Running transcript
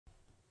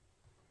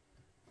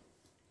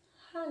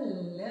Hello,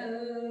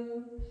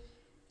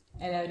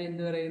 എല്ലാവരും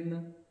എന്ത് പറയുന്നു?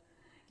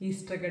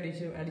 ഈസ്റ്ററൊക്കെ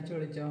അടിച്ചു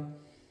പൊളിച്ചോ?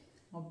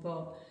 അപ്പോൾ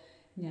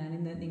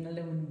ഞാനിന്ന്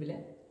നിങ്ങളുടെ മുൻപിൽ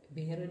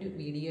വേറൊരു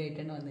വീഡിയോ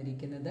ആയിട്ടാണ്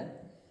വന്നിരിക്കുന്നത്.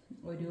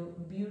 ഒരു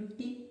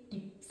ബ്യൂട്ടി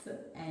ടിപ്സ്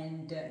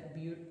ആൻഡ്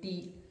ബ്യൂട്ടി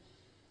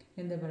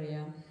എന്താ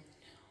പറയുക,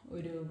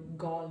 ഒരു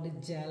ഗോൾഡ്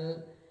ജെൽ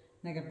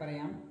എന്നൊക്കെ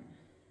പറയാം.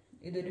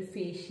 ഇതൊരു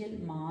ഫേഷ്യൽ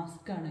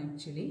മാസ്ക് ആണ്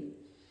ആക്ച്വലി.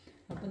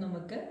 അപ്പോൾ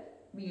നമുക്ക്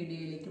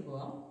വീഡിയോയിലേക്ക്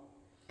പോവാം.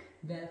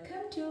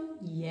 Welcome to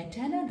yet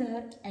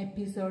another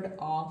episode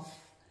of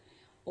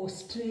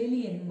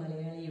Australian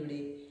മലയാളിയുടെ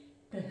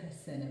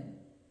പ്രഹസനം.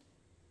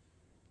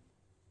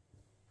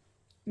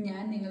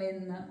 ഞാൻ നിങ്ങളെ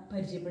ഇന്ന്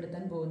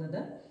പരിചയപ്പെടുത്താൻ പോകുന്നത്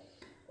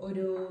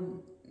ഒരു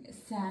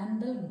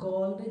സാൻഡൽ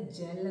ഗോൾഡ്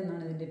ജെൽ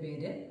എന്നാണ് ഇതിൻ്റെ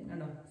പേര്.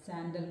 കണ്ടോ,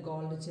 സാൻഡൽ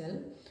ഗോൾഡ് ജെൽ.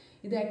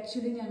 ഇത്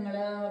ആക്ച്വലി ഞങ്ങൾ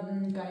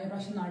കഴിഞ്ഞ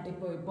പ്രാവശ്യം നാട്ടിൽ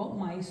പോയപ്പോൾ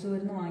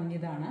മൈസൂരിൽ നിന്ന്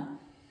വാങ്ങിയതാണ്.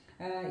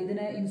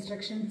 ഇതിന്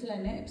ഇൻസ്ട്രക്ഷൻസിൽ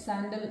തന്നെ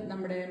സാൻഡൽ,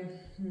 നമ്മുടെ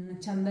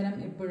ചന്ദനം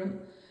എപ്പോഴും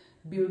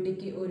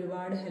ബ്യൂട്ടിക്ക്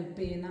ഒരുപാട് ഹെൽപ്പ്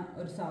ചെയ്യുന്ന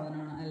ഒരു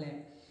സാധനമാണ് അല്ലേ.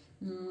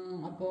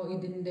 അപ്പോൾ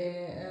ഇതിൻ്റെ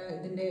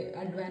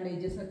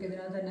അഡ്വാൻറ്റേജസ് ഒക്കെ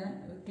ഇതിനകത്ത് തന്നെ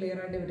ക്ലിയർ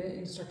ആയിട്ട് ഇവർ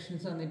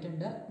ഇൻസ്ട്രക്ഷൻസ്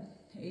തന്നിട്ടുണ്ട്.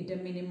 It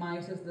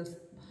minimises the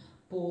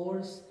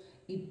pores,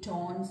 it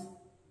tones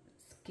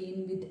skin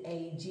with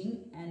ageing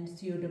and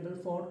suitable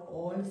for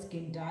all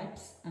skin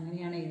types,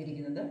 അങ്ങനെയാണ്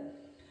എഴുതിയിരിക്കുന്നത്.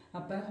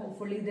 അപ്പോൾ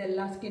ഹോപ്പ്ഫുള്ളി ഇത്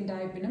എല്ലാ സ്കിൻ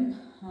ടൈപ്പിനും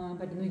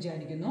പറ്റുമെന്ന്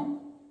വിചാരിക്കുന്നു.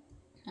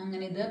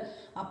 അങ്ങനെ ഇത്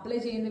അപ്ലൈ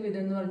ചെയ്യുന്ന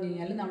വിധം എന്ന് പറഞ്ഞു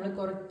കഴിഞ്ഞാൽ നമ്മൾ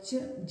കുറച്ച്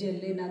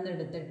ജെല്ലിനകത്ത്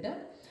എടുത്തിട്ട്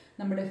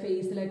നമ്മുടെ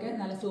ഫേസിലൊക്കെ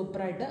നല്ല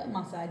സൂപ്പറായിട്ട്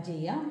മസാജ്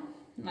ചെയ്യാം.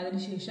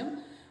 അതിനുശേഷം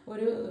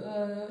ഒരു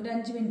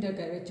 5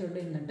 മിനിറ്റൊക്കെ വെച്ചുകൊണ്ട്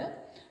ഇരുന്നിട്ട്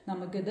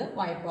നമുക്കിത്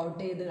വൈപ്പ്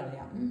ഔട്ട് ചെയ്ത്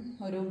കളയാം,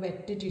 ഒരു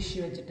വെറ്റ്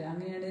ടിഷ്യൂ വെച്ചിട്ട്.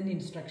 അങ്ങനെയാണ് ഇതിൻ്റെ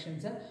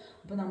ഇൻസ്ട്രക്ഷൻസ്.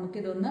 അപ്പോൾ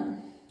നമുക്കിതൊന്ന്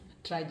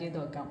ട്രൈ ചെയ്ത്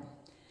നോക്കാം.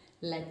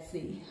 Let's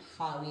see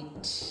how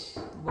it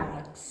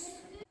works.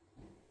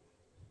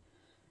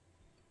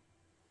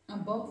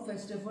 അപ്പോൾ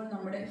ഫസ്റ്റ് ഓഫ് ഓൾ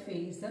നമ്മുടെ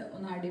ഫേസ്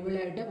ഒന്ന്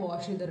അടിപൊളിയായിട്ട്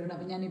വാഷ് ചെയ്തെടുക്കണം.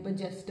 അപ്പോൾ ഞാനിപ്പോൾ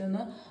ജസ്റ്റ്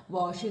ഒന്ന്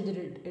വാഷ്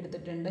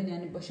എടുത്തിട്ടുണ്ട്.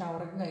 ഞാനിപ്പോൾ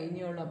ഷവറൊക്കെ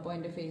കഴിഞ്ഞേ ഉള്ളൂ. അപ്പോൾ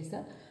എൻ്റെ ഫേസ്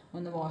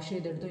ഒന്ന് വാഷ്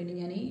ചെയ്തെടുത്തു. ഇനി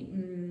ഞാൻ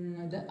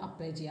ഇത്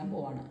അപ്ലൈ ചെയ്യാൻ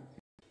പോവാണ്.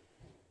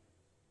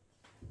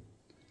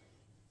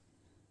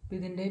 അപ്പോൾ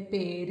ഇതിൻ്റെ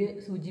പേര്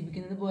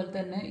സൂചിപ്പിക്കുന്നത് പോലെ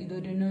തന്നെ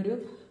ഇതൊരു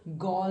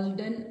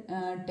ഗോൾഡൻ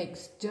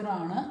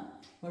ടെക്സ്ചറാണ്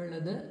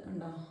ഉള്ളത്.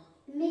 ഉണ്ടോ?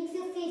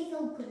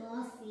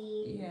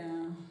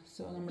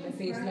 സോ നമ്മുടെ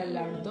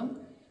ഫേസിലെല്ലായിടത്തും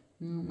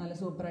നല്ല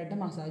സൂപ്പറായിട്ട്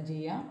മസാജ്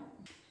ചെയ്യാം.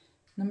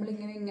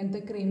 ഇങ്ങനത്തെ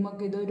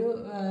ക്രീമൊക്കെ, ഇതൊരു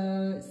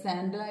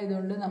സാൻഡൽ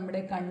ആയതുകൊണ്ട്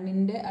നമ്മുടെ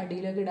കണ്ണിൻ്റെ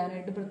അടിയിലൊക്കെ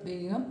ഇടാനായിട്ട്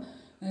പ്രത്യേകം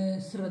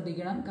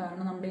ശ്രദ്ധിക്കണം.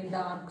 കാരണം നമ്മുടെ ഈ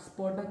ഡാർക്ക്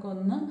സ്പോട്ടൊക്കെ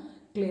ഒന്ന്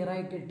ക്ലിയർ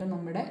ആയി കിട്ടും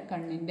നമ്മുടെ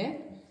കണ്ണിൻ്റെ.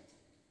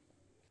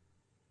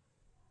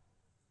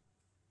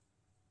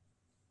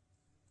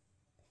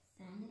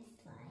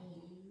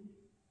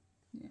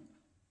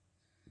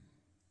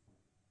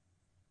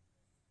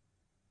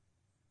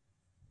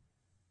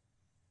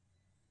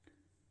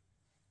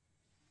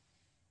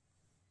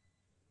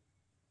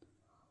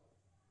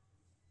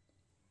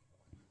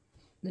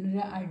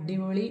 ഇതിനൊരു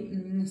അടിപൊളി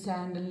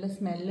സാൻഡലിന്റെ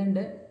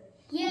സ്മെല്ലുണ്ട്.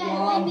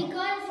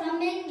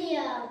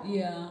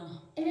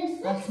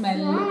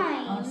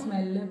 ആ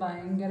സ്മെല്ല്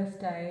ഭയങ്കര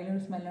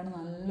സ്റ്റൈലൊരു സ്മെല്ലാണ്.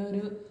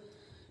 നല്ലൊരു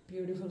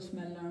ബ്യൂട്ടിഫുൾ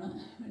സ്മെല്ലാണ്.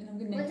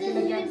 നമുക്ക്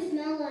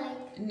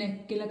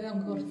നെക്കിലൊക്കെ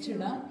നമുക്ക്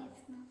കുറച്ചിടാം.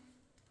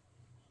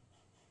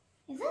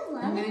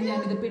 അങ്ങനെ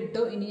ഞാനിതിപ്പോൾ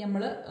ഇട്ടു. ഇനി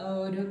നമ്മൾ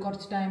ഒരു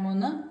കുറച്ച് ടൈം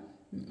ഒന്ന്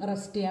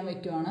റെസ്റ്റ് ചെയ്യാൻ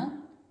വെക്കുവാണ്.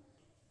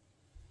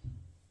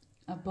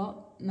 അപ്പോൾ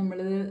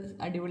നമ്മളിത്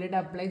അടിപൊളിയായിട്ട്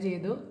അപ്ലൈ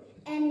ചെയ്തു.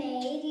 And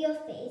made your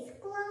face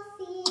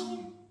glossy.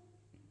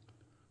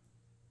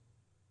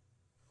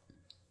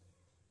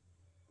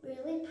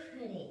 Really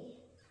pretty.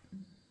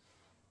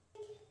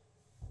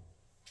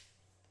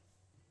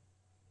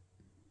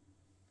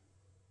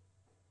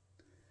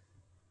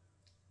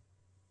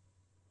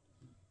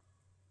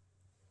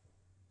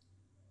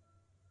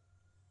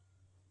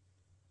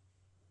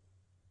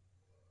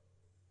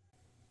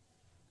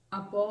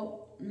 അപ്പോൾ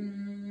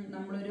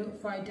നമ്മളൊരു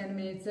 5-10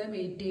 മിനിറ്റ്സ്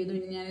വെയിറ്റ് ചെയ്തു.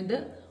 ഇനി ഞാനിത്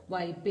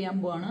വൈപ്പ് ചെയ്യാൻ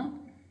പോവാണ്.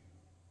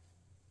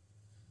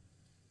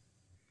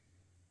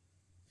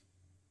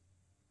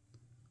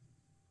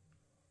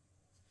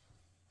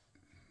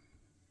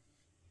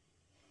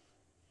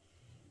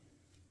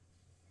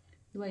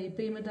 വൈപ്പ്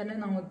ചെയ്യുമ്പോൾ തന്നെ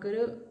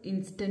നമുക്കൊരു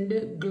ഇൻസ്റ്റന്റ്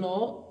ഗ്ലോ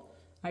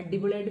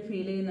അടിപൊളിയായിട്ട്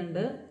ഫീൽ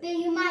ചെയ്യുന്നുണ്ട്.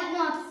 You might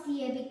not see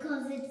it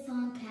because it's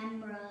on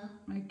camera.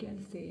 I can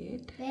see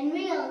it. In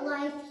real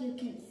life you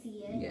can see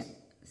it. Yeah.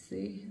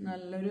 See,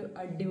 നല്ലൊരു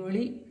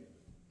അടിപൊളി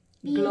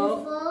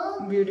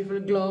ബ്യൂട്ടിഫുൾ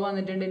ഗ്ലോ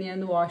വന്നിട്ടുണ്ട്.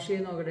 ഞാനൊന്ന് വാഷ്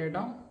ചെയ്ത് നോക്കട്ടെ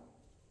കേട്ടോ.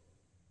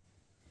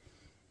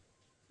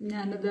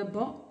 ഞാനത്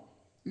അപ്പോൾ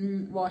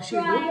വാഷ്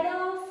ചെയ്തു.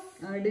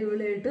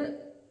 അടിപൊളിയായിട്ട്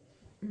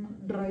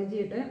ഡ്രൈ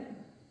ചെയ്തിട്ട്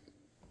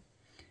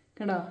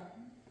കേട്ടോ.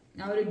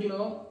 ആ ഒരു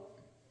ഗ്ലോ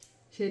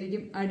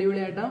ശരിക്കും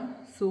അടിപൊളിയാട്ടോ,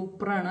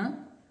 സൂപ്പറാണ്.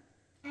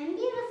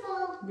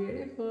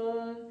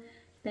 Beautiful.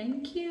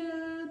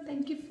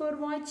 Thank you for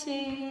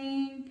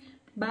watching.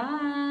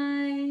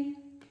 By.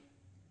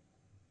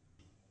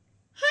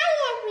 Hi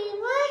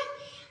everyone,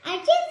 I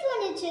just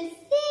wanted to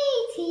say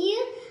to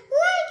you,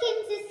 like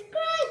and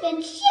subscribe and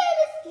share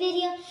this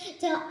video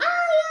to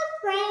all your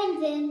friends,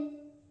 and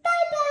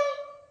bye bye.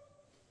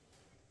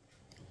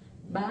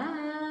 Bye.